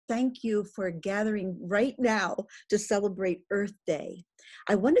thank you for gathering right now to celebrate Earth Day.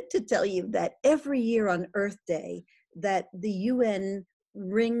 I wanted to tell you that every year on Earth Day, that the UN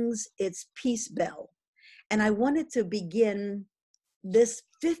rings its peace bell. And I wanted to begin this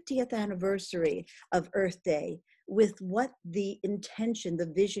 50th anniversary of Earth Day with what the intention,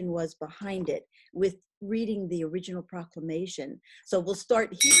 the vision was behind it, with reading the original proclamation. So we'll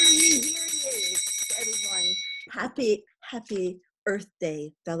start here, everyone. Happy Earth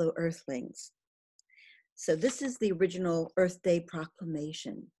Day, fellow Earthlings. So this is the original Earth Day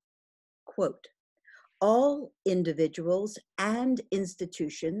proclamation. Quote, all individuals and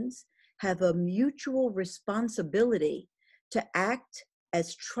institutions have a mutual responsibility to act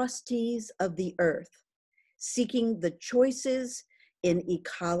as trustees of the earth, seeking the choices in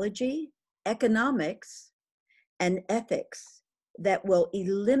ecology, economics, and ethics that will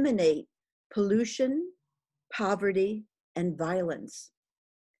eliminate pollution, poverty, and violence,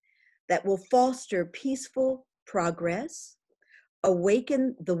 that will foster peaceful progress,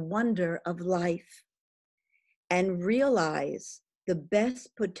 awaken the wonder of life, and realize the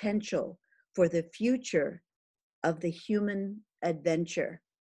best potential for the future of the human adventure.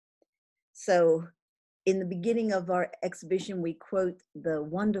 So in the beginning of our exhibition, we quote the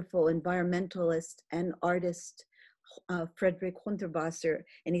wonderful environmentalist and artist, Frederick Hundertwasser,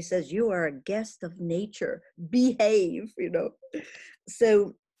 and he says, you are a guest of nature, behave, you know.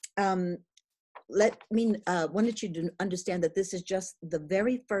 So wanted you to understand that this is just the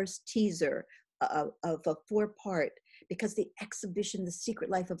very first teaser of a 4-part, because the exhibition, The Secret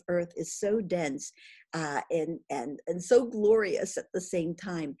Life of Earth, is so dense and so glorious at the same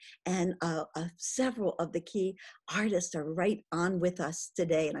time. And several of the key artists are right on with us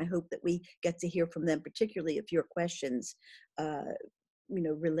today, and I hope that we get to hear from them, particularly if your questions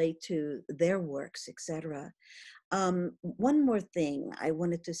relate to their works, etc. One more thing I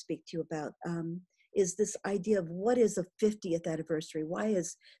wanted to speak to you about is this idea of what is a 50th anniversary? Why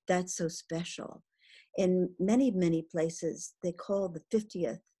is that so special? In many, many places, they call the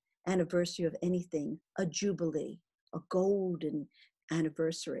 50th anniversary of anything a jubilee, a golden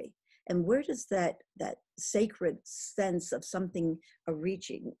anniversary. And where does that sacred sense of something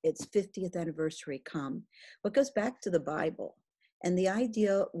reaching its 50th anniversary come? Well, it goes back to the Bible. And the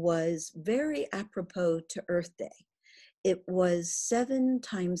idea was very apropos to Earth Day. It was 7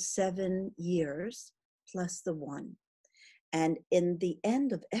 times 7 years plus the 1. And in the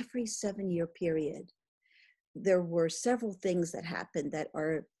end of every 7-year period, there were several things that happened that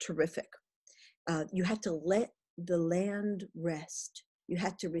are terrific. You had to let the land rest. You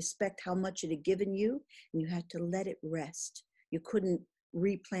had to respect how much it had given you, and you had to let it rest. You couldn't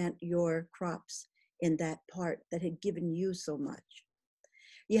replant your crops in that part that had given you so much.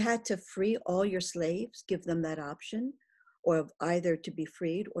 You had to free all your slaves, give them that option, or either to be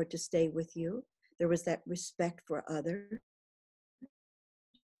freed or to stay with you. There was that respect for others.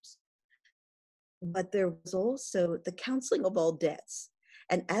 But there was also the counseling of all debts.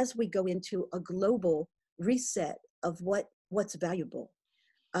 And as we go into a global reset of what's valuable,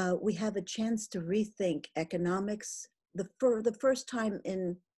 we have a chance to rethink economics, the first time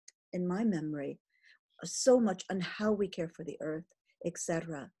in my memory, so much on how we care for the earth,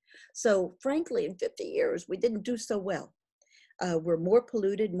 etc. So frankly, in 50 years, we didn't do so well. We're more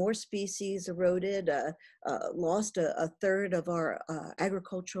polluted, more species eroded, lost a third of our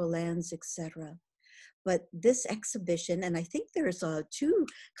agricultural lands, etc. But this exhibition, and I think there's 2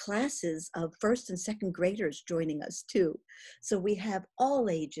 classes of 1st and 2nd graders joining us too. So we have all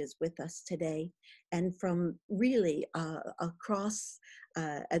ages with us today, and from really across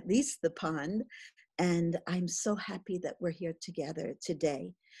at least the pond. And I'm so happy that we're here together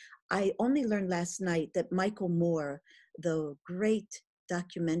today. I only learned last night that Michael Moore, the great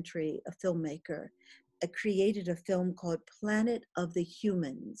documentary filmmaker, created a film called Planet of the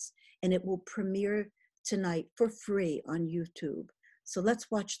Humans, and it will premiere tonight for free on YouTube. So let's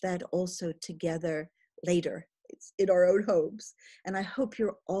watch that also together later. It's in our own homes. And I hope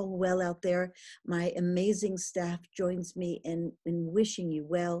you're all well out there. My amazing staff joins me in wishing you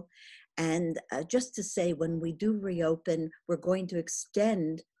well. And just to say, when we do reopen, we're going to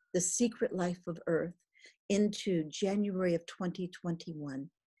extend The Secret Life of Earth into January of 2021.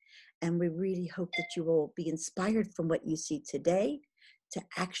 And we really hope that you will be inspired from what you see today to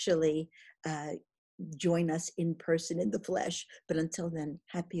actually join us in person in the flesh. But until then,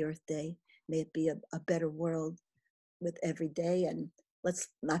 happy Earth Day. May it be a better world with every day. And let's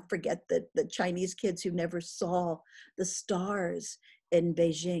not forget that the Chinese kids who never saw the stars in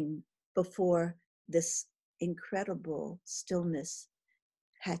Beijing before this incredible stillness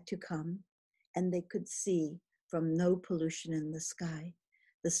had to come, and they could see from no pollution in the sky.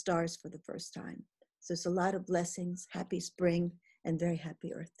 the stars for the first time. So it's a lot of blessings, happy spring, and very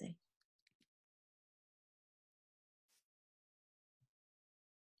happy Earth Day.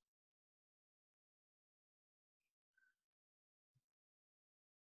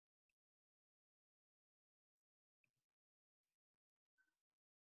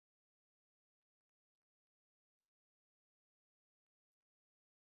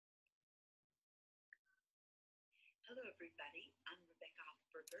 Hello, everybody. I'm Rebecca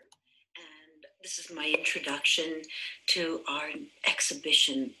Hofberger, and this is my introduction to our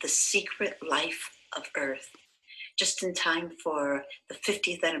exhibition, The Secret Life of Earth, just in time for the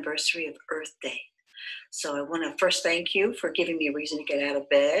 50th anniversary of Earth Day. So I want to first thank you for giving me a reason to get out of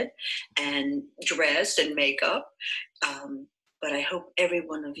bed and dress and makeup. But I hope every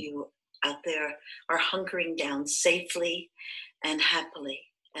one of you out there are hunkering down safely and happily.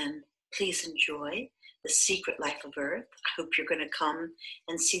 And please enjoy The Secret Life of Earth. I hope you're going to come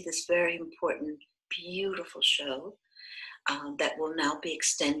and see this very important, beautiful show that will now be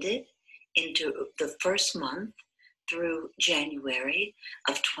extended into the first month through January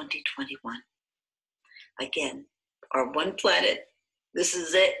of 2021. Again, our one planet, this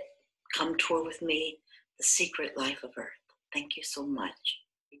is it. Come tour with me, The Secret Life of Earth. Thank you so much.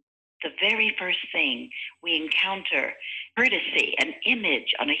 The very first thing we encounter, courtesy, an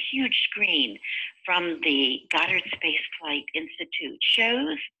image on a huge screen from the Goddard Space Flight Institute,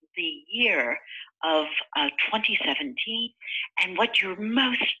 shows the year of 2017, and what you're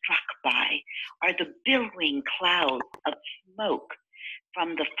most struck by are the billowing clouds of smoke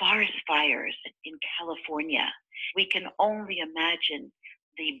from the forest fires in California. We can only imagine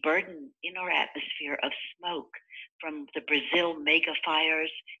the burden in our atmosphere of smoke from the Brazil mega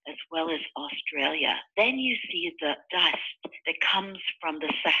fires as well as Australia. Then you see the dust that comes from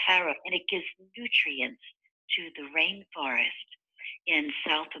the Sahara, and it gives nutrients to the rainforest in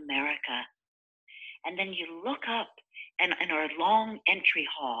South America. And then you look up, and in our long entry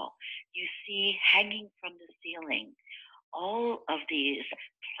hall, you see hanging from the ceiling all of these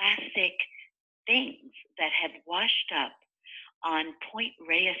plastic things that had washed up on Point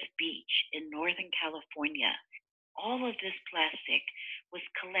Reyes Beach in Northern California. All of this plastic was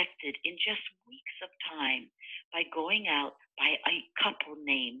collected in just weeks of time by going out by a couple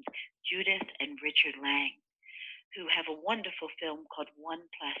named Judith and Richard Lang, who have a wonderful film called One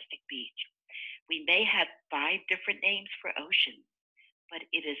Plastic Beach. We may have 5 different names for oceans, but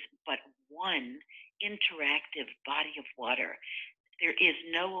it is but one interactive body of water. There is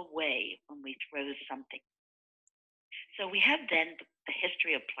no way when we throw something. So we have then the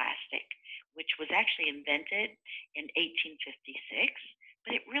history of plastic, which was actually invented in 1856,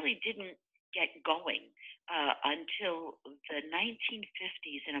 but it really didn't get going until the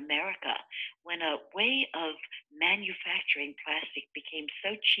 1950s in America, when a way of manufacturing plastic became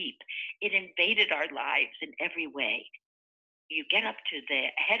so cheap, it invaded our lives in every way. You get up to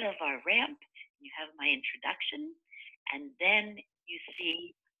the head of our ramp, you have my introduction, and then you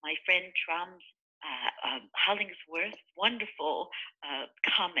see my friend Trum's Hollingsworth wonderful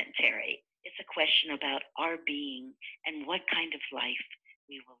commentary. It's a question about our being and what kind of life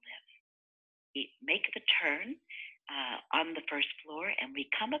we will live. We make the turn on the first floor, and we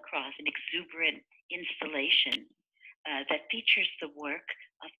come across an exuberant installation that features the work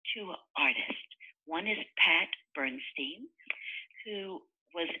of 2 artists. One is Pat Bernstein, who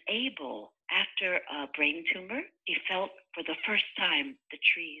was able, after a brain tumor, he felt for the first time the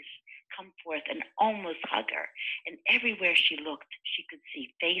trees come forth and almost hug her. And everywhere she looked, she could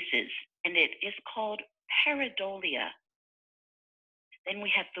see faces. And it is called pareidolia. Then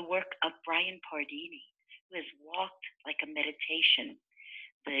we have the work of Brian Pardini, who has walked like a meditation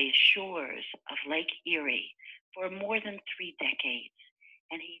the shores of Lake Erie for more than 3 decades.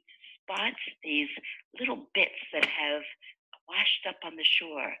 And he spots these little bits that have washed up on the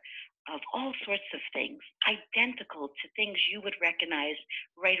shore of all sorts of things, identical to things you would recognize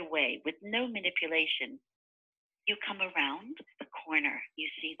right away with no manipulation. You come around the corner, you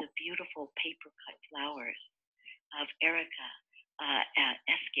see the beautiful paper cut flowers of Erica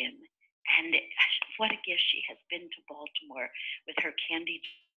Eskin. And what a gift she has been to Baltimore with her candy.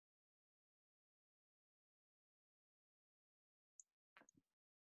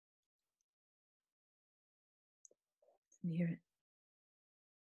 Can you hear it?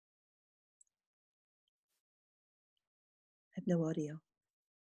 I have no audio.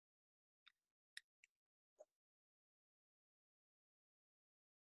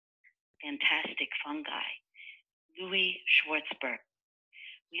 Fantastic fungi, Louis Schwartzberg.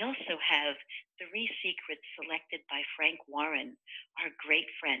 We also have 3 secrets selected by Frank Warren, our great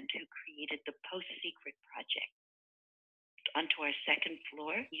friend who created the Post Secret Project. onto our second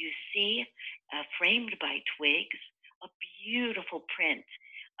floor, you see, framed by twigs, a beautiful print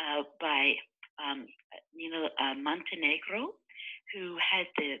by um, Montenegro, who had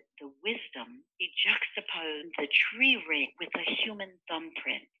the wisdom. He juxtaposed the tree ring with a human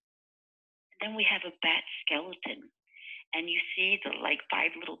thumbprint. And then we have a bat skeleton, and you see the like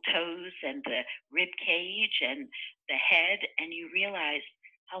five little toes and the rib cage and the head, and you realize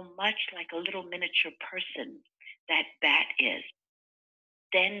how much like a little miniature person that bat is.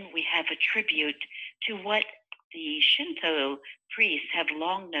 Then we have a tribute to what the Shinto priests have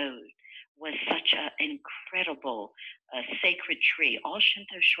long known was such an incredible sacred tree. All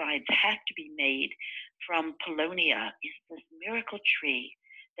Shinto shrines have to be made from Paulownia, is this miracle tree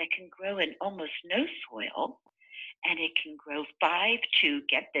that can grow in almost no soil, and it can grow 5 to,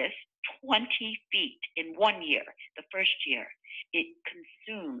 get this, 20 feet in 1 year. The first year, it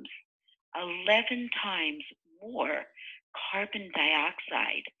consumes 11 times more carbon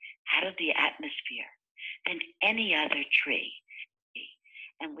dioxide out of the atmosphere than any other tree.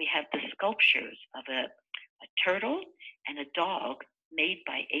 And we have the sculptures of a turtle and a dog made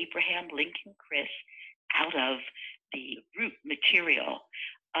by Abraham Lincoln Chris out of the root material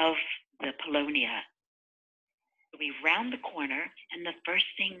of the Paulownia. We round the corner, and the first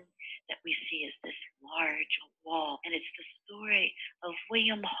thing that we see is this large wall, and it's the story of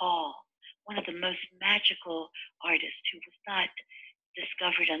William Hall, one of the most magical artists who was not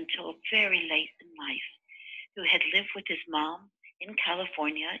discovered until very late in life, who had lived with his mom in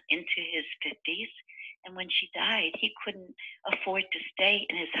California into his 50s. And when she died, he couldn't afford to stay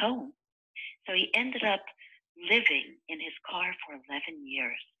in his home. So he ended up living in his car for 11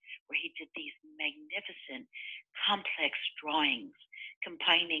 years, where he did these magnificent, complex drawings,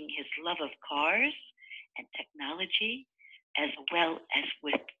 combining his love of cars and technology, as well as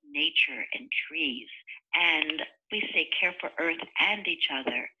with nature and trees. And we say care for earth and each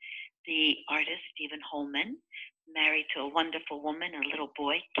other. The artist, Stephen Holman, married to a wonderful woman, a little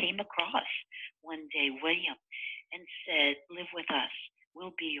boy, came across one day William and said, "Live with us.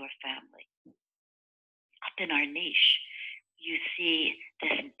 We'll be your family." Up in our niche, you see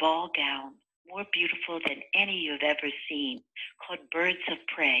this ball gown, more beautiful than any you've ever seen, called Birds of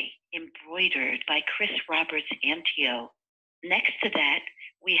Prey, embroidered by Chris Roberts Antio. Next to that,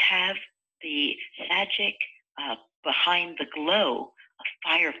 we have the magic behind the glow of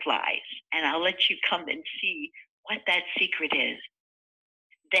fireflies, and I'll let you come and see what that secret is.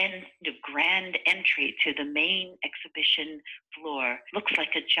 Then the grand entry to the main exhibition floor looks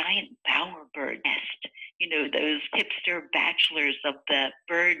like a giant bowerbird nest. You know, those hipster bachelors of the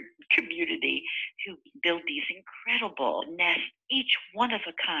bird community who build these incredible nests, each one of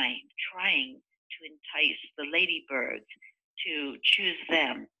a kind, trying to entice the ladybirds to choose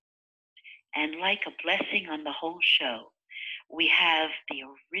them. And like a blessing on the whole show, we have the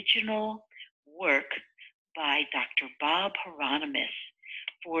original work by Dr. Bob Hieronymus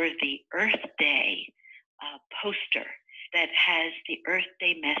for the Earth Day poster that has the Earth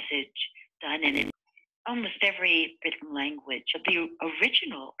Day message done in almost every written language. The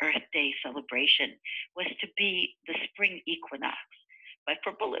original Earth Day celebration was to be the spring equinox, but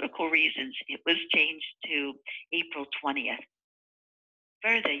for political reasons, it was changed to April 20th.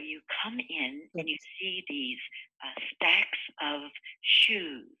 Further, you come in and you see these stacks of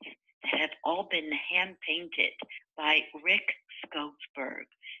shoes that have all been hand painted by Rick Skogsberg.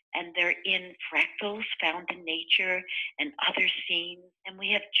 And they're in fractals found in nature and other scenes. And we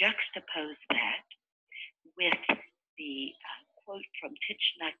have juxtaposed that with the quote from Thich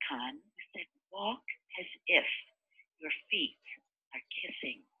Nhat Hanh, who said, "Walk as if your feet are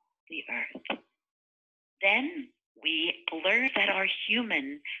kissing the earth." Then we learn that our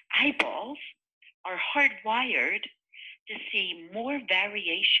human eyeballs are hardwired to see more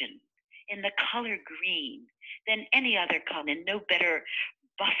variation in the color green than any other color. And no better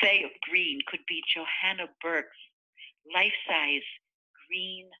buffet of green could be Johanna Burke's life-size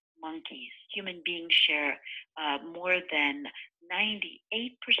green monkeys. Human beings share more than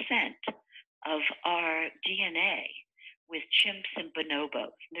 98% of our DNA with chimps and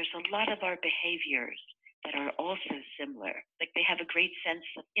bonobos. There's a lot of our behaviors that are also similar. Like they have a great sense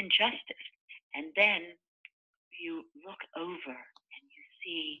of injustice. And then you look over and you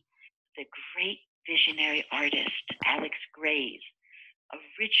see the great visionary artist, Alex Gray's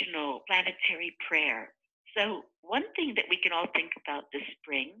original planetary prayer. So one thing that we can all think about this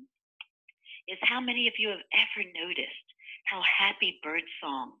spring is how many of you have ever noticed how happy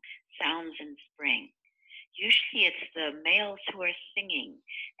birdsong sounds in spring. Usually it's the males who are singing,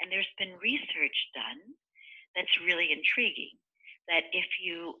 and there's been research done that's really intriguing. that if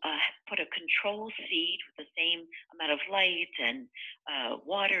you put a control seed with the same amount of light and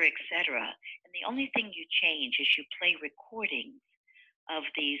water, etc., and the only thing you change is you play recordings of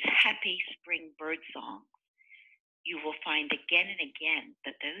these happy spring bird songs, you will find again and again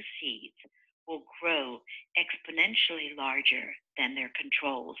that those seeds will grow exponentially larger than their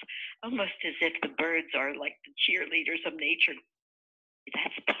controls, almost as if the birds are like the cheerleaders of nature.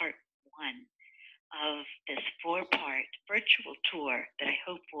 That's part one of this 4-part virtual tour that I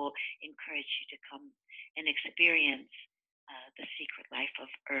hope will encourage you to come and experience the secret life of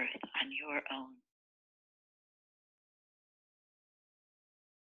Earth on your own.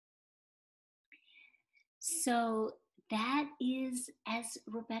 So that is, as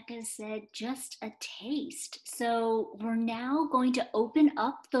Rebecca said, just a taste. So we're now going to open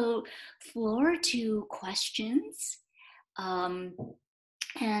up the floor to questions.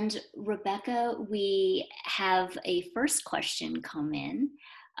 And Rebecca, we have a first question come in.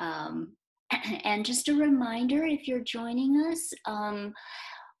 And just a reminder, if you're joining us,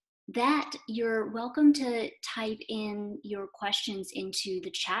 that you're welcome to type in your questions into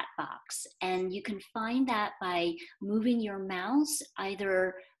the chat box. And you can find that by moving your mouse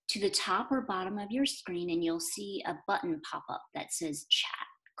either to the top or bottom of your screen, and you'll see a button pop up that says chat.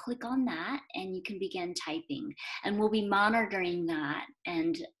 Click on that and you can begin typing. And we'll be monitoring that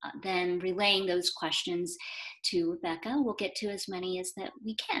and then relaying those questions to Rebecca. We'll get to as many as that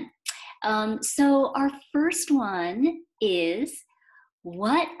we can. So our first one is,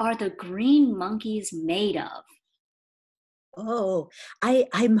 what are the green monkeys made of? Oh,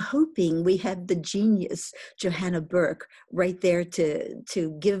 I'm hoping we have the genius Johanna Burke right there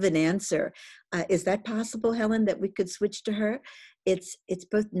to give an answer. Is that possible, Helen, that we could switch to her? It's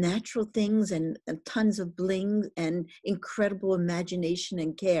both natural things and tons of bling and incredible imagination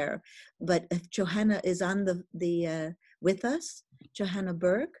and care. But if Johanna is on the with us, Johanna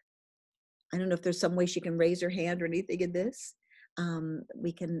Burke, I don't know if there's some way she can raise her hand or anything in this.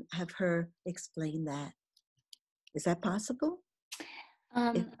 We can have her explain that. Is that possible?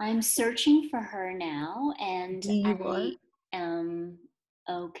 I'm searching for her now, and you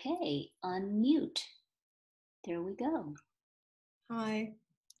okay, unmute. There we go. Hi.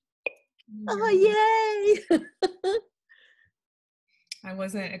 Oh, yay! I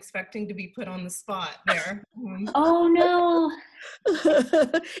wasn't expecting to be put on the spot there. Oh, no.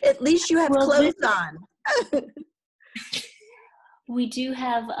 At least you have clothes on. We do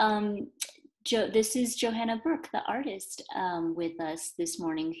have, this is Johanna Burke, the artist, with us this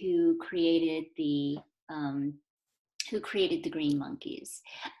morning, who created the Green Monkeys.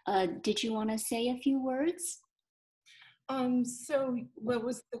 Did you want to say a few words? So what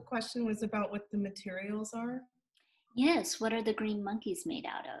was the question was about what the materials are? Yes, what are the Green Monkeys made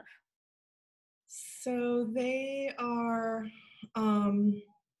out of? So they are,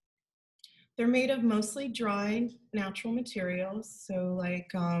 they're made of mostly dried natural materials. So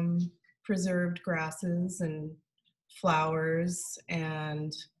like preserved grasses and flowers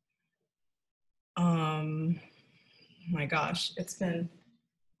and, my gosh, it's been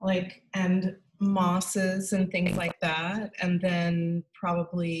like, and mosses and things like that. And then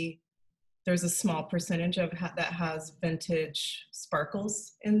probably there's a small percentage of that has vintage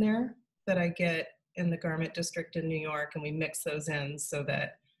sparkles in there that I get in the garment district in New York, and we mix those in so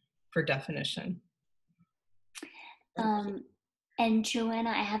that for definition. And Joanna,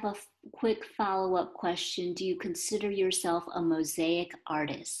 I have a quick follow-up question. Do you consider yourself a mosaic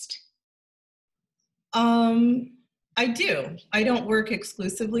artist? I do. I don't work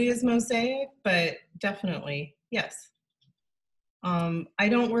exclusively as mosaic, but definitely, yes. I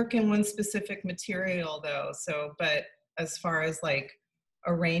don't work in one specific material though, so, but as far as like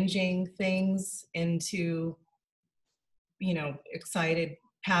arranging things into, you know, excited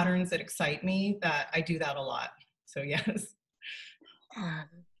patterns that excite me, that I do that a lot. So yes.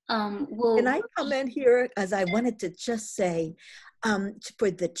 Well, Can I comment here, as I wanted to just say,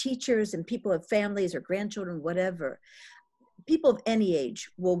 for the teachers and people of families or grandchildren, whatever, people of any age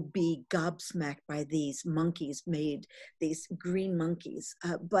will be gobsmacked by these monkeys made, these green monkeys.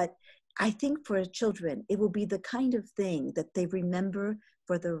 But I think for children, it will be the kind of thing that they remember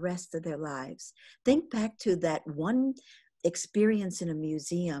for the rest of their lives. Think back to that one experience in a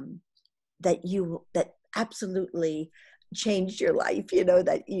museum that absolutely changed your life, you know,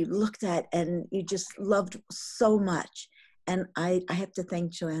 that you looked at and you just loved so much. And I have to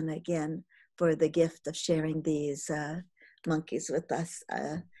thank Joanna again for the gift of sharing these monkeys with us.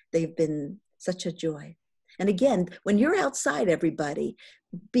 They've been such a joy. And again, when you're outside, everybody,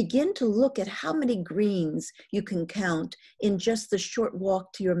 begin to look at how many greens you can count in just the short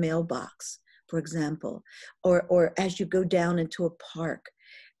walk to your mailbox. for example, or as you go down into a park.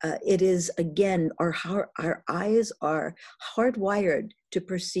 It is, again, our eyes are hardwired to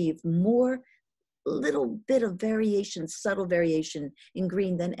perceive more little bit of variation, subtle variation in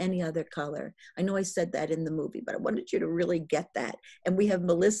green than any other color. I know I said that in the movie, but I wanted you to really get that. And we have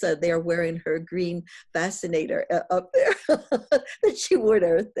Melissa there wearing her green fascinator up there that she wore to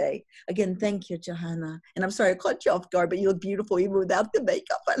Earth Day. Again, thank you, Johanna. And I'm sorry I caught you off guard, but you look beautiful even without the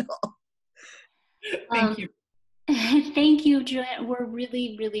makeup and all. Thank you. Thank you, Joanne. We're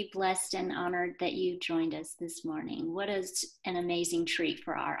really, really blessed and honored that you joined us this morning. What is an amazing treat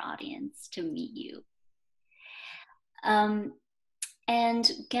for our audience to meet you.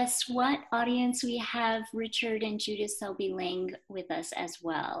 And guess what, audience? We have Richard and Judith Selby-Ling with us as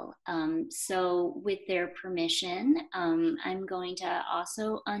well. So with their permission, I'm going to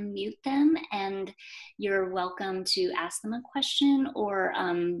also unmute them, and you're welcome to ask them a question, or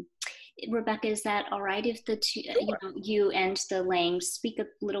Rebecca, is that all right if the two, you and the Lang speak a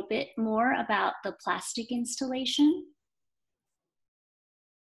little bit more about the plastic installation?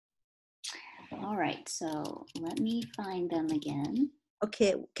 All right, so let me find them again.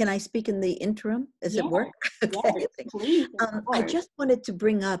 Okay, can I speak in the interim? Does it work? Okay. Yes, please. I just wanted to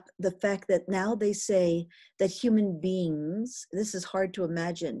bring up the fact that now they say that human beings, this is hard to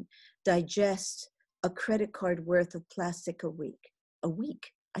imagine, digest a credit card worth of plastic a week. A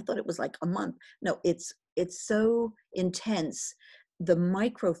week? I thought it was like a month. No, it's so intense. The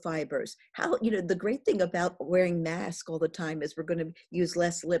microfibers, how, the great thing about wearing masks all the time is we're going to use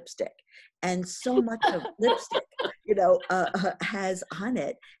less lipstick. And so much of lipstick, has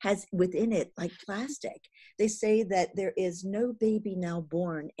within it like plastic. They say that there is no baby now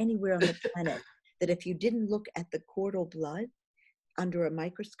born anywhere on the planet that if you didn't look at the chordal blood under a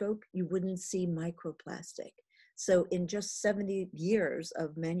microscope, you wouldn't see microplastic. So in just 70 years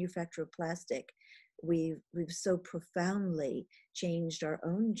of manufacture of plastic, we've so profoundly changed our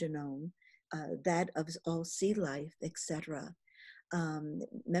own genome, that of all sea life, etc.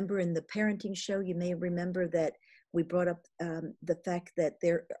 Remember in the parenting show, you may remember that we brought up the fact that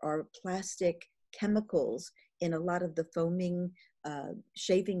there are plastic chemicals in a lot of the foaming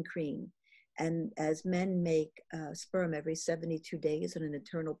shaving cream. And as men make sperm every 72 days in an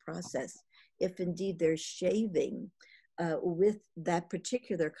internal process, if indeed they're shaving with that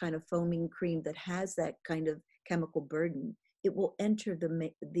particular kind of foaming cream that has that kind of chemical burden, it will enter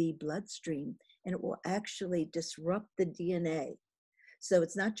the bloodstream and it will actually disrupt the DNA. So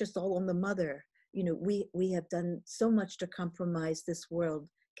it's not just all on the mother. We have done so much to compromise this world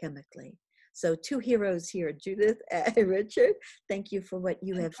chemically. So two heroes here, Judith and Richard. Thank you for what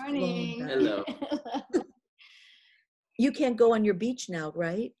you have flown. Hello. You can't go on your beach now,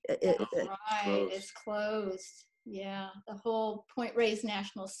 right? Right, it's closed. Yeah, the whole Point Reyes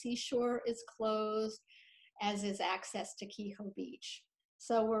National Seashore is closed, as is access to Kehoe Beach.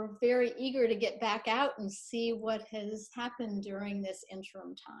 So we're very eager to get back out and see what has happened during this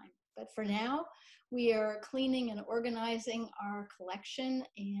interim time. But for now, we are cleaning and organizing our collection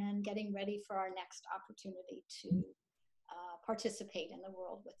and getting ready for our next opportunity to participate in the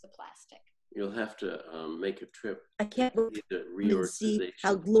world with the plastic. You'll have to make a trip. I can't believe and see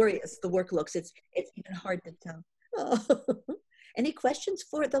how glorious the work looks. It's even hard to tell. Oh. Any questions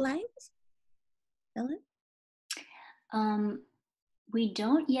for the Langs? Ellen? We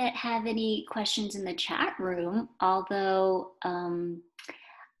don't yet have any questions in the chat room, although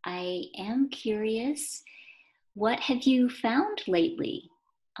I am curious, what have you found lately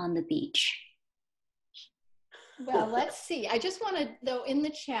on the beach? Well, let's see. I just want to, though, in the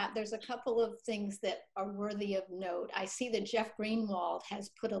chat, there's a couple of things that are worthy of note. I see that Jeff Greenwald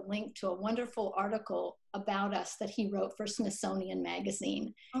has put a link to a wonderful article about us that he wrote for Smithsonian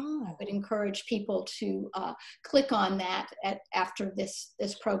Magazine. Oh. I would encourage people to click on that after this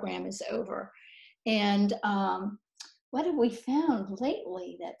program is over. And what have we found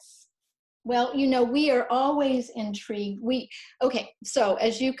lately that's, well, we are always intrigued. Okay, so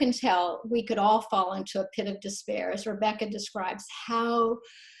as you can tell, we could all fall into a pit of despair, as Rebecca describes how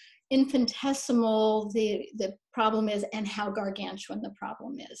infinitesimal the problem is and how gargantuan the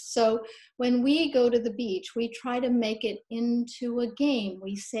problem is. So when we go to the beach, we try to make it into a game.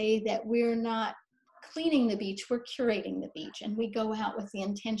 We say that we're not cleaning the beach, we're curating the beach, and we go out with the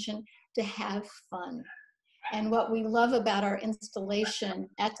intention to have fun. And what we love about our installation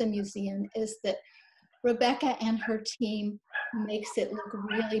at the museum is that Rebecca and her team makes it look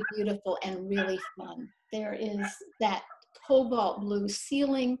really beautiful and really fun. There is that cobalt blue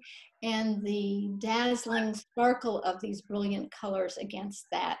ceiling and the dazzling sparkle of these brilliant colors against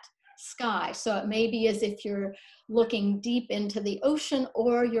that sky. So it may be as if you're looking deep into the ocean,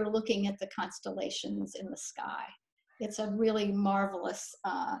 or you're looking at the constellations in the sky. It's a really marvelous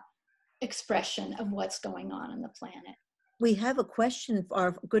expression of what's going on the planet. We have a question.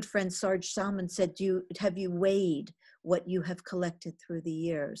 Our good friend Sarge Salmon said, have you weighed what you have collected through the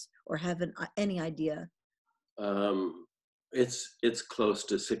years, or have any idea? It's close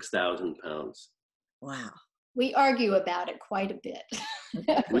to 6,000 pounds. Wow. We argue about it quite a bit.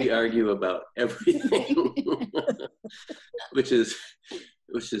 We argue about everything, which is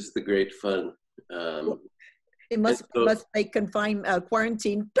the great fun. It must make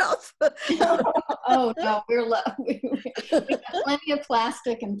quarantine tough. Oh no, we got plenty of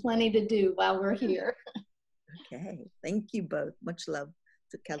plastic and plenty to do while we're here. Okay, thank you both. Much love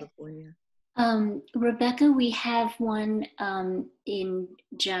to California. Rebecca, we have one in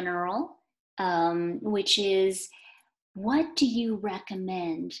general, which is, what do you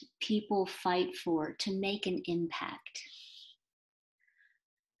recommend people fight for to make an impact?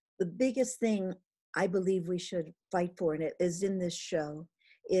 The biggest thing I believe we should fight for, and it is in this show,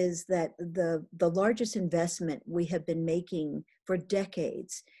 is that the largest investment we have been making for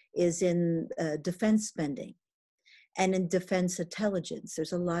decades is in defense spending and in defense intelligence.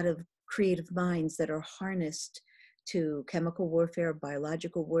 There's a lot of creative minds that are harnessed to chemical warfare,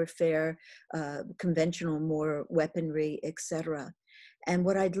 biological warfare, conventional more weaponry, etc. And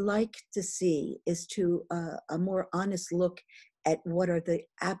what I'd like to see is a more honest look at what are the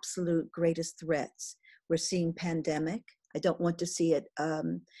absolute greatest threats. We're seeing pandemic. I don't want to see it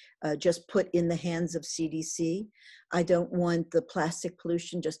just put in the hands of CDC. I don't want the plastic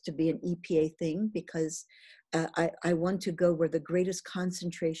pollution just to be an EPA thing, because I want to go where the greatest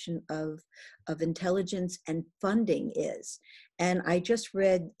concentration of intelligence and funding is. And I just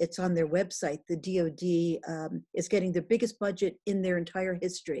read, it's on their website, the DoD is getting the biggest budget in their entire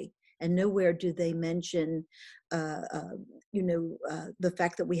history. And nowhere do they mention, the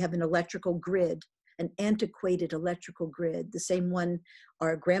fact that we have an electrical grid, an antiquated electrical grid, the same one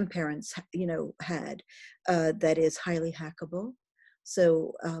our grandparents, had, that is highly hackable.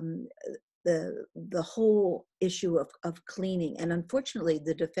 So the whole issue of cleaning, and unfortunately,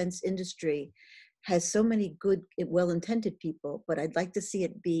 the defense industry has so many good, well-intended people, but I'd like to see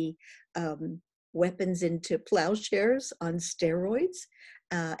it be weapons into plowshares on steroids,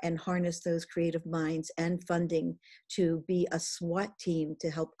 and harness those creative minds and funding to be a SWAT team to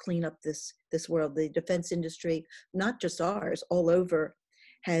help clean up this world. The defense industry, not just ours, all over,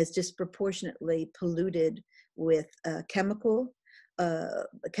 has disproportionately polluted with chemicals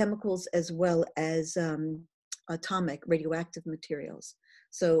as well as atomic radioactive materials.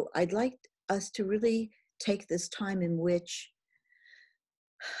 So I'd like us to really take this time in which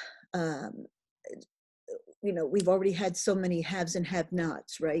we've already had so many haves and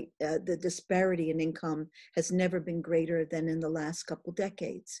have-nots, right? The disparity in income has never been greater than in the last couple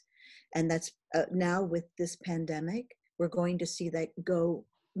decades. And that's now with this pandemic, we're going to see that go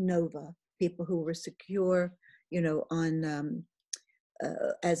nova. People who were secure, on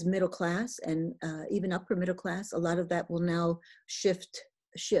as middle class and even upper middle class, a lot of that will now shift.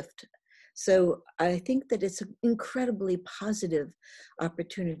 So I think that it's an incredibly positive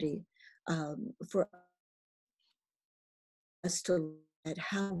opportunity for us to look at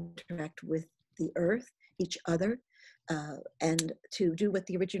how we interact with the earth, each other, and to do what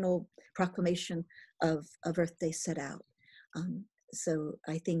the original proclamation of Earth Day set out. So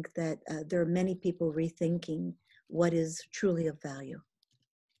I think that there are many people rethinking what is truly of value.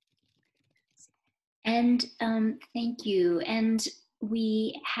 And thank you. And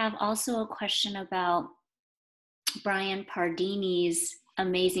we have also a question about Brian Pardini's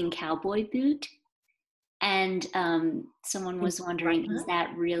amazing cowboy boot. And someone was wondering, is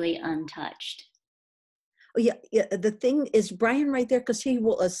that really untouched? Oh, yeah. The thing is, Brian right there, because he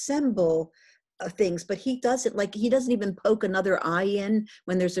will assemble things, but he doesn't even poke another eye in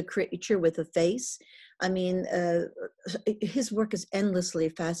when there's a creature with a face. I mean, his work is endlessly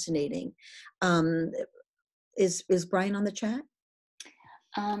fascinating. Is Brian on the chat?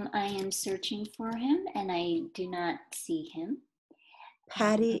 I am searching for him and I do not see him.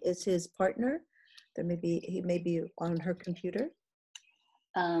 Patty is his partner. He may be on her computer.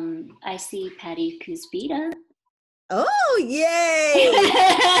 I see Patty Kuzbita. Oh, yay!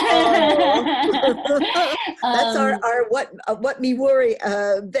 Oh. That's our what me worry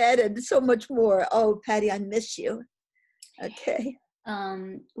bed and so much more. Oh, Patty, I miss you. Okay.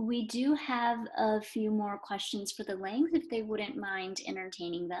 We do have a few more questions for the Langs, if they wouldn't mind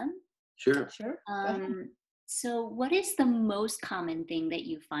entertaining them. Sure. So what is the most common thing that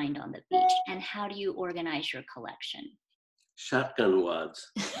you find on the beach, and how do you organize your collection? Shotgun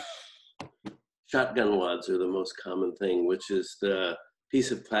wads. Shotgun wads are the most common thing, which is the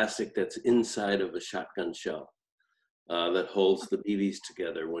piece of plastic that's inside of a shotgun shell that holds the BBs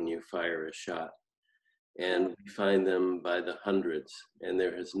together when you fire a shot. And we find them by the hundreds. And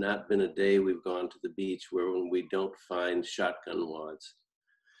there has not been a day we've gone to the beach where we don't find shotgun wads.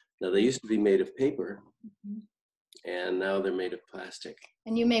 Now, they used to be made of paper, and now they're made of plastic.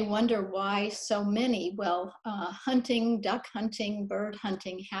 And you may wonder why so many. Well, hunting, duck hunting, bird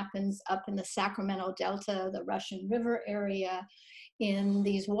hunting happens up in the Sacramento Delta, the Russian River area, in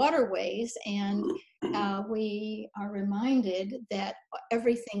these waterways. And we are reminded that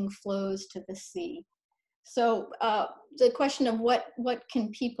everything flows to the sea. So the question of what can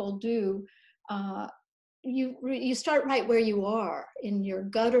people do, you start right where you are, in your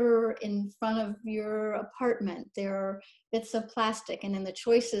gutter, in front of your apartment. There are bits of plastic, and in the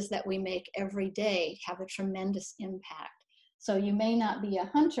choices that we make every day have a tremendous impact. So you may not be a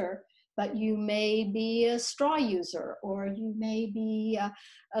hunter, but you may be a straw user, or you may be,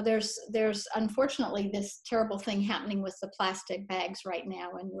 there's unfortunately this terrible thing happening with the plastic bags right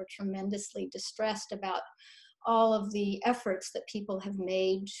now, and we're tremendously distressed about all of the efforts that people have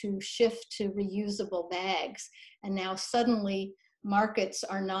made to shift to reusable bags. And now suddenly markets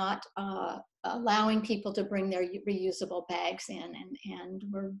are not allowing people to bring their reusable bags in. And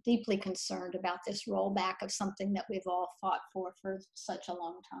we're deeply concerned about this rollback of something that we've all fought for such a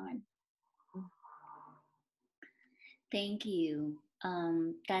long time. Thank you.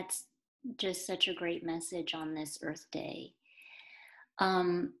 That's just such a great message on this Earth Day.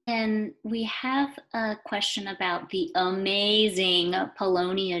 And we have a question about the amazing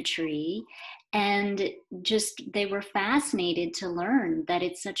Paulownia tree, and just they were fascinated to learn that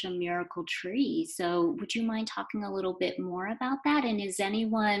it's such a miracle tree. So would you mind talking a little bit more about that? And is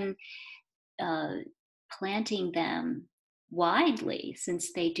anyone planting them widely,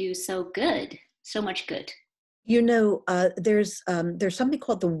 since they do so much good? You know, there's something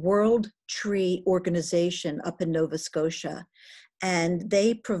called the World Tree Organization up in Nova Scotia, and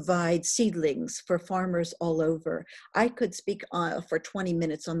they provide seedlings for farmers all over. I could speak for 20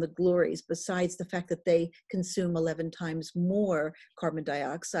 minutes on the glories, besides the fact that they consume 11 times more carbon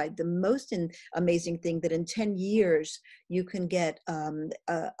dioxide. The most amazing thing that in 10 years, you can get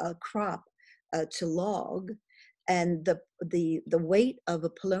a crop to log. And the weight of a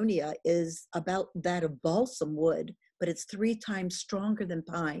Paulownia is about that of balsam wood, but it's 3 times stronger than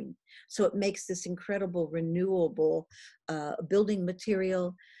pine. So it makes this incredible renewable building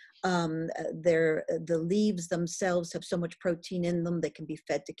material. The leaves themselves have so much protein in them, they can be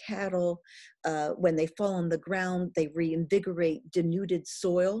fed to cattle. When they fall on the ground, they reinvigorate denuded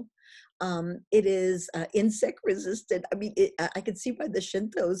soil. It is insect resistant. I mean, I can see why the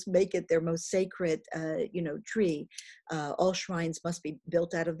Shintos make it their most sacred, tree. All shrines must be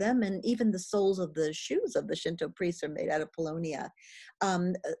built out of them, and even the soles of the shoes of the Shinto priests are made out of Paulownia.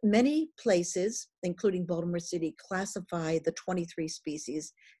 Many places, including Baltimore City, classify the 23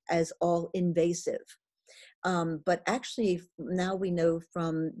 species as all invasive. But actually, now we know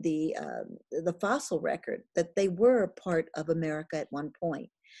from the fossil record that they were a part of America at one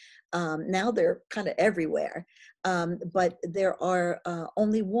point. Now they're kind of everywhere, but there are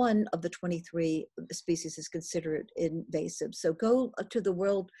only one of the 23 species is considered invasive. So go to the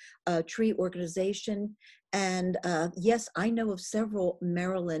World Tree Organization, and yes, I know of several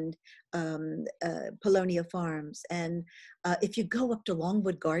Maryland Paulownia farms. And if you go up to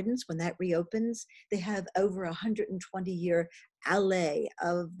Longwood Gardens, when that reopens, they have over 120-year alley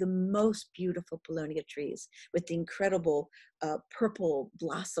of the most beautiful Paulownia trees with the incredible purple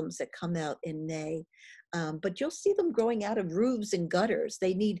blossoms that come out in May. But you'll see them growing out of roofs and gutters.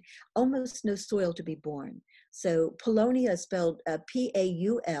 They need almost no soil to be born. So Paulownia is spelled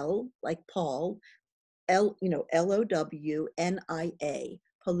P-A-U-L, like Paul, L-O-W-N-I-A,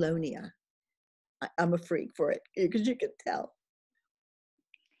 Paulownia. I'm a freak for it, because you can tell.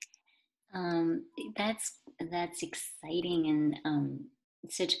 That's exciting, and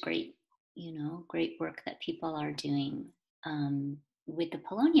such great work that people are doing with the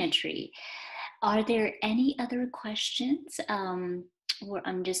Paulownia tree. Are there any other questions? I'm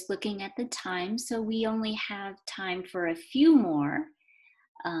just looking at the time, so we only have time for a few more.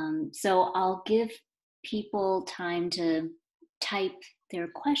 So I'll give people time to type their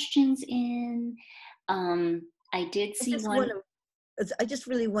questions in. I did see one. I just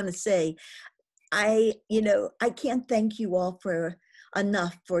really want to say, I can't thank you all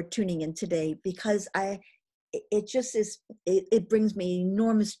enough for tuning in today, because it just is, it brings me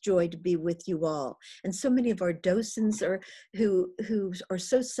enormous joy to be with you all. And so many of our docents are who are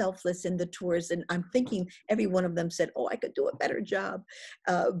so selfless in the tours, and I'm thinking every one of them said, oh, I could do a better job.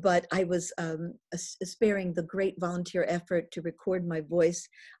 But I was sparing the great volunteer effort to record my voice.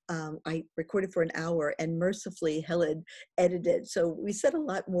 I recorded for an hour, and mercifully Helen edited. So we said a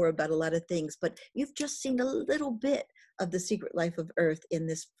lot more about a lot of things, but you've just seen a little bit of The Secret Life of Earth in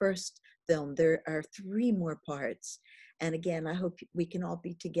this first film. There are 3 more parts. And again, I hope we can all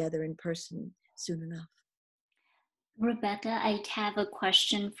be together in person soon enough. Rebecca, I have a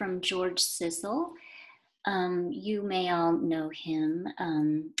question from George Sizzle. You may all know him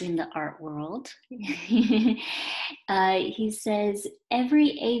in the art world. He says,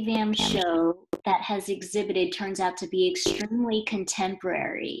 every AVAM show that has exhibited turns out to be extremely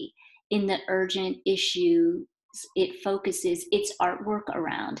contemporary in the urgent issue it focuses its artwork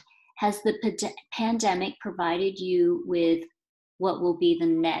around. Has the pandemic provided you with what will be the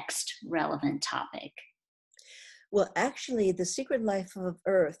next relevant topic? Well, actually, The Secret Life of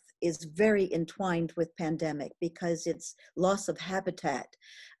Earth is very entwined with pandemic, because it's loss of habitat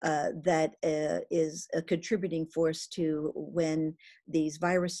that is a contributing force to when these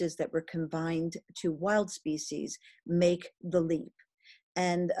viruses that were confined to wild species make the leap.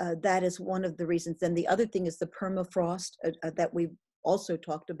 And that is one of the reasons. And the other thing is the permafrost that we've also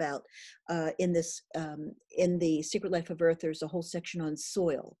talked about in the Secret Life of Earth. There's a whole section on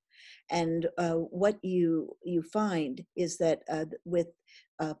soil. And what you find is that with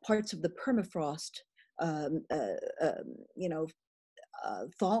parts of the permafrost,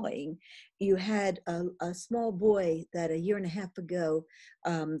 thawing, you had a small boy that a year and a half ago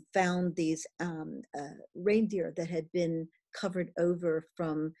found these reindeer that had been covered over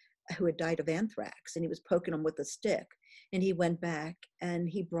who had died of anthrax, and he was poking them with a stick. And he went back and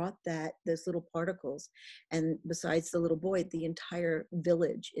he brought those little particles, and besides the little boy, the entire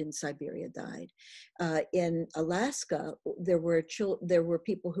village in Siberia died. In Alaska, there were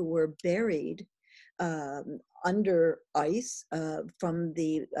people who were buried under ice from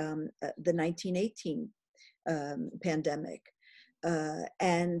the 1918 pandemic,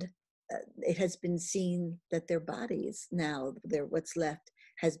 and it has been seen that their bodies now, what's left,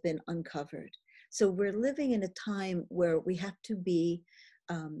 has been uncovered. So we're living in a time where we have to be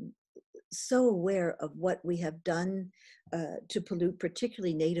so aware of what we have done to pollute,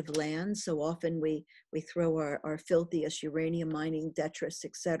 particularly native lands. So often we throw our filthiest uranium mining, detritus,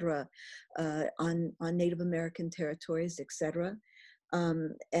 et cetera, on Native American territories, et cetera.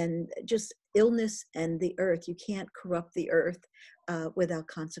 And just illness and the earth. You can't corrupt the earth without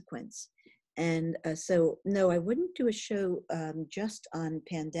consequence. And so, no, I wouldn't do a show just on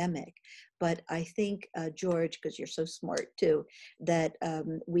pandemic, but I think, George, because you're so smart too, that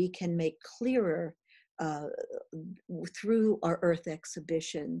we can make clearer through our Earth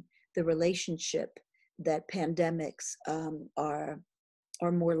exhibition the relationship that pandemics are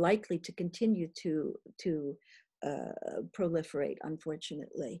more likely to continue to proliferate,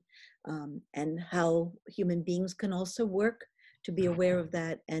 unfortunately, and how human beings can also work to be aware of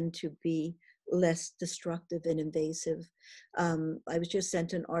that and to be less destructive and invasive. I was just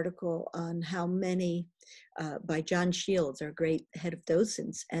sent an article on how many, by John Shields, our great head of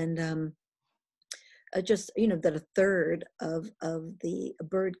docents, and just, that a third of the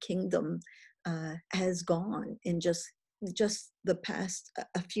bird kingdom has gone in just the past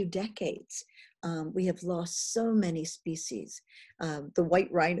a few decades. We have lost so many species. The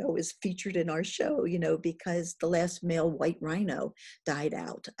white rhino is featured in our show, because the last male white rhino died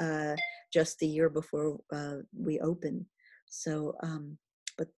out just the year before we opened. So,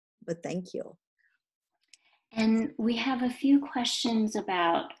 but thank you. And we have a few questions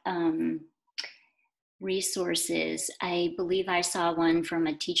about resources. I believe I saw one from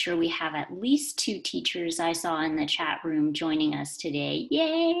a teacher. We have at least 2 teachers I saw in the chat room joining us today.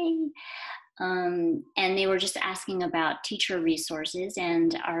 Yay! And they were just asking about teacher resources,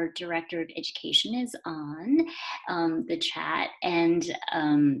 and our director of education is on the chat. And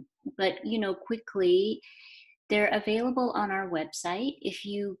but quickly, they're available on our website. If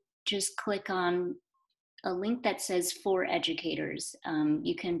you just click on a link that says for educators,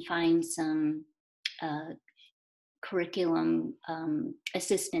 you can find some curriculum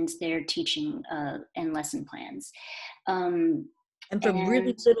assistance there, teaching and lesson plans. And from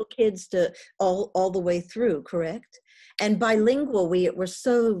really And little kids to all the way through, correct? And bilingual, we're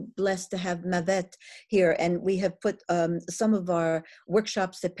so blessed to have Mavet here, and we have put some of our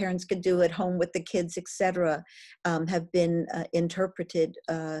workshops that parents could do at home with the kids, etc., have been interpreted,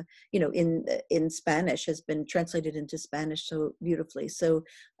 in Spanish, has been translated into Spanish so beautifully. So,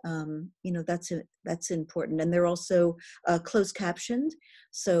 that's important. And they're also closed captioned.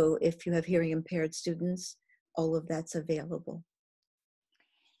 So if you have hearing impaired students, all of that's available.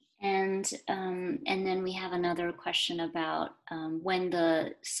 and then we have another question about when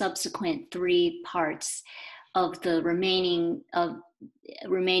the subsequent 3 parts of the remaining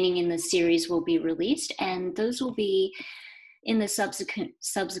in the series will be released, and those will be in the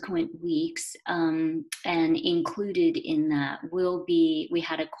subsequent weeks, and included in that will be, we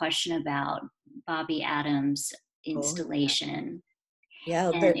had a question about Bobby Adams' Oh, installation, yeah,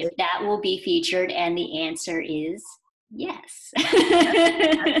 and if that will be featured, and the answer is yes.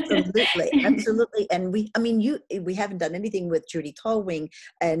 absolutely, absolutely. And we haven't done anything with Judy Tallwing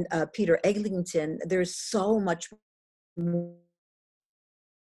and Peter Eglinton. There's so much more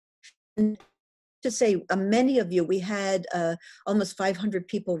to say. Many of you, we had almost 500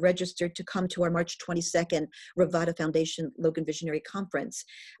 people registered to come to our March 22nd Ravada Foundation Logan Visionary Conference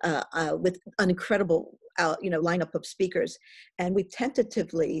with an incredible lineup of speakers. And we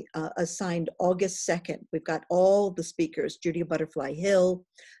tentatively assigned August 2nd. We've got all the speakers, Judy Butterfly Hill,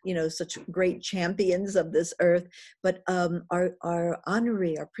 such great champions of this earth. But our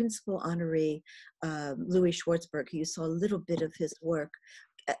honoree, our principal honoree, Louis Schwartzberg, you saw a little bit of his work.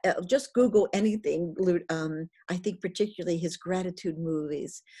 Just Google anything. I think particularly his gratitude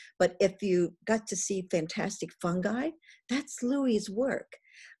movies. But if you got to see Fantastic Fungi, that's Louis's work.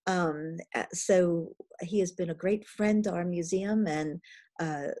 So he has been a great friend to our museum, and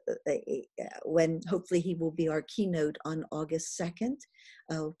when hopefully he will be our keynote on August 2nd.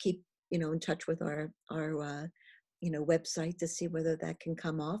 Keep in touch with our website to see whether that can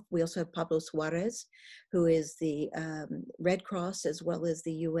come off. We also have Pablo Suarez, who is the Red Cross as well as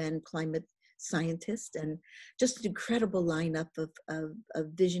the UN climate scientist, and just an incredible lineup of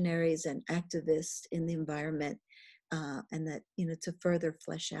visionaries and activists in the environment, and that, to further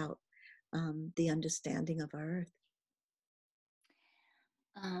flesh out the understanding of our earth.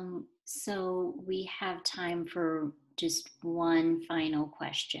 So we have time for just one final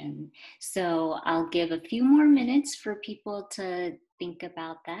question. So I'll give a few more minutes for people to think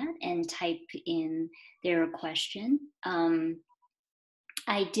about that and type in their question.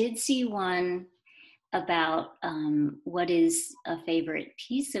 I did see one about what is a favorite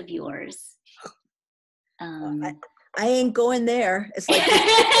piece of yours? I ain't going there. It's like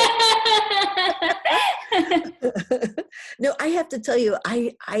no, I have to tell you,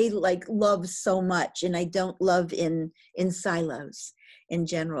 I like love so much, and I don't love in silos in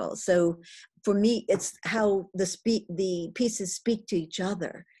general. So for me, it's how the pieces speak to each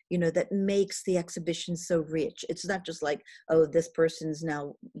other, that makes the exhibition so rich. It's not just like, oh, this person's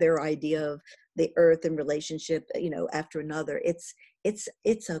now their idea of the earth and relationship, after another. It's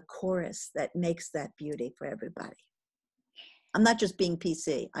a chorus that makes that beauty for everybody. I'm not just being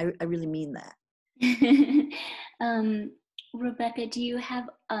PC. I really mean that. Rebecca, do you have,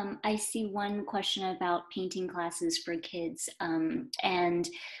 I see one question about painting classes for kids, and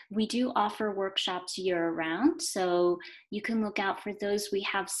we do offer workshops year-round, so you can look out for those. We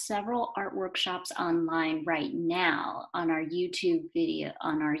have several art workshops online right now on our YouTube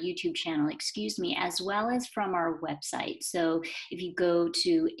channel, as well as from our website. So if you go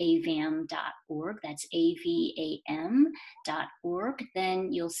to avam.org, that's AVAM.org,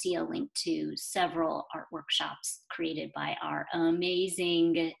 then you'll see a link to several art workshops created by our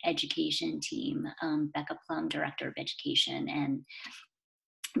amazing education team, Becca Plum, Director of Education, and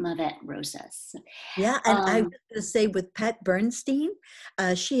Mavet Rosas. Yeah, and I was going to say with Pat Bernstein,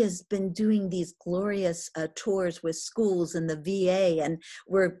 she has been doing these glorious tours with schools and the VA, and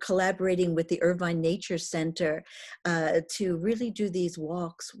we're collaborating with the Irvine Nature Center to really do these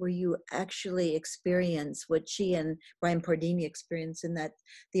walks where you actually experience what she and Brian Pardini experience, in that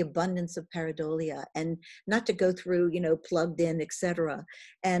the abundance of pareidolia, and not to go through, plugged in, etc.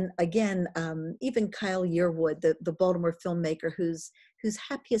 And again, even Kyle Yearwood, the Baltimore filmmaker, whose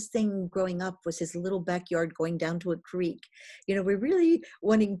happiest thing growing up was his little backyard going down to a creek. We're really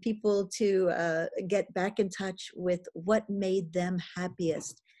wanting people to get back in touch with what made them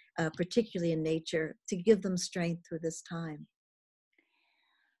happiest, particularly in nature, to give them strength through this time.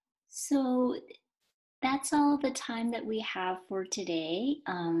 So that's all the time that we have for today.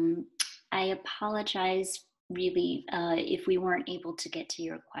 I apologize really if we weren't able to get to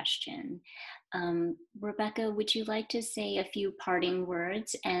your question. Rebecca, would you like to say a few parting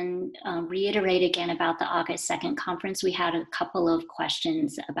words and reiterate again about the August 2nd conference? We had a couple of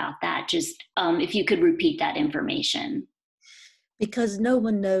questions about that. Just if you could repeat that information. Because no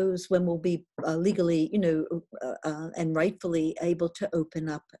one knows when we'll be legally, and rightfully able to open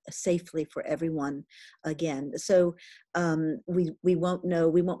up safely for everyone again. So we won't know.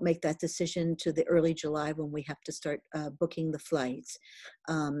 We won't make that decision to the early July when we have to start booking the flights.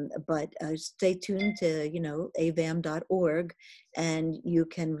 But stay tuned to avam.org, and you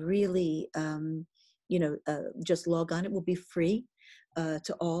can really just log on. It will be free.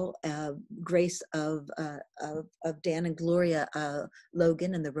 To all, grace of Dan and Gloria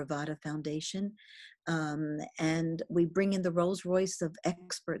Logan and the Ravada Foundation. And we bring in the Rolls Royce of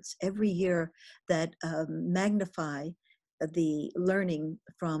experts every year that magnify the learning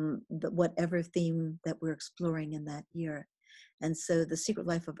from whatever theme that we're exploring in that year. And so the Secret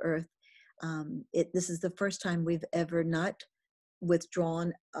Life of Earth, this is the first time we've ever not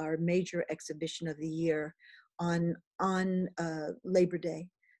withdrawn our major exhibition of the year on Labor Day,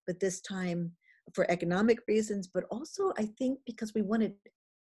 but this time for economic reasons, but also I think because we wanted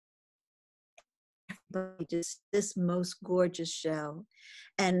just this most gorgeous show.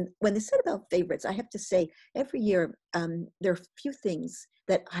 And when they said about favorites, I have to say every year there are a few things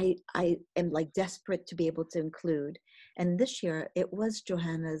that I am like desperate to be able to include. And this year it was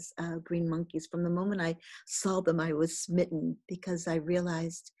Johanna's Green Monkeys. From the moment I saw them, I was smitten because I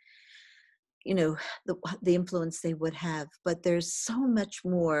realized the influence they would have, but there's so much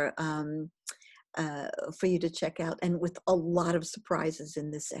more for you to check out, and with a lot of surprises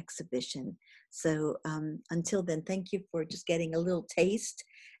in this exhibition. So until then, thank you for just getting a little taste,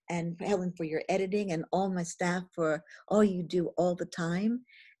 and Helen for your editing, and all my staff for all you do all the time.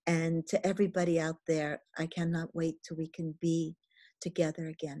 And to everybody out there, I cannot wait till we can be together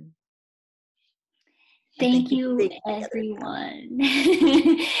again. Thank you, everyone.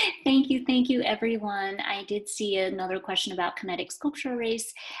 Thank you, everyone. I did see another question about kinetic sculpture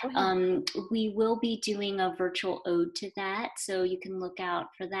race. We will be doing a virtual ode to that, so you can look out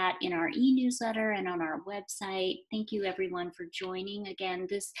for that in our e-newsletter and on our website. Thank you, everyone, for joining. Again,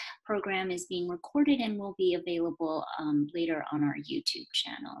 this program is being recorded and will be available later on our YouTube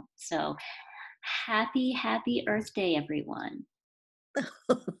channel. So happy Earth Day, everyone.